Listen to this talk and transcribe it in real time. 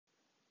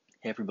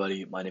Hey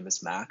everybody, my name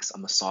is Max.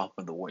 I'm a sophomore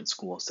in the Wharton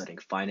School studying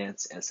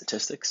finance and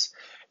statistics,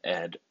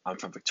 and I'm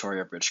from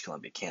Victoria, British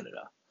Columbia,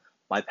 Canada.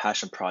 My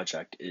passion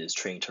project is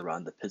training to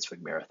run the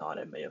Pittsburgh Marathon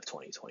in May of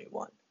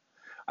 2021.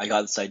 I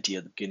got this idea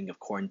at the beginning of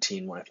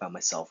quarantine when I found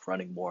myself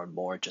running more and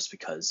more just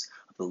because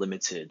of the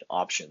limited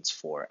options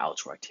for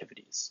outdoor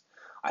activities.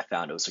 I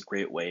found it was a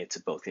great way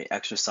to both get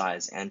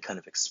exercise and kind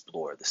of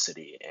explore the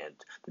city and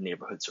the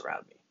neighborhoods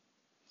around me.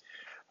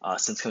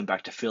 Since coming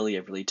back to Philly,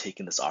 I've really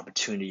taken this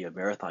opportunity of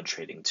marathon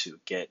training to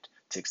get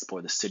to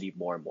explore the city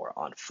more and more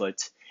on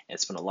foot and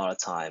spend a lot of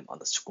time on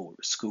the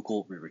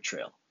Schuylkill River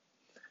Trail.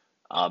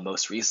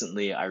 Most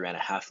recently, I ran a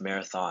half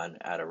marathon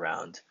at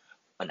around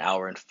an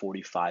hour and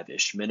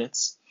 45-ish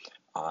minutes,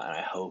 and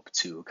I hope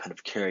to kind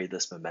of carry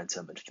this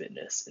momentum and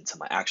fitness into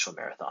my actual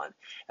marathon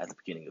at the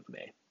beginning of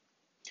May.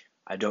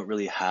 I don't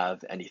really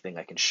have anything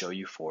I can show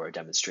you for a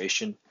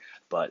demonstration,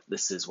 but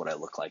this is what I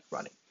look like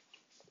running.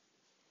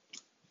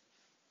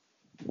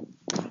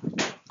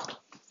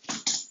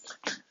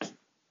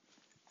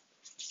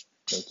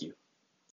 Thank you.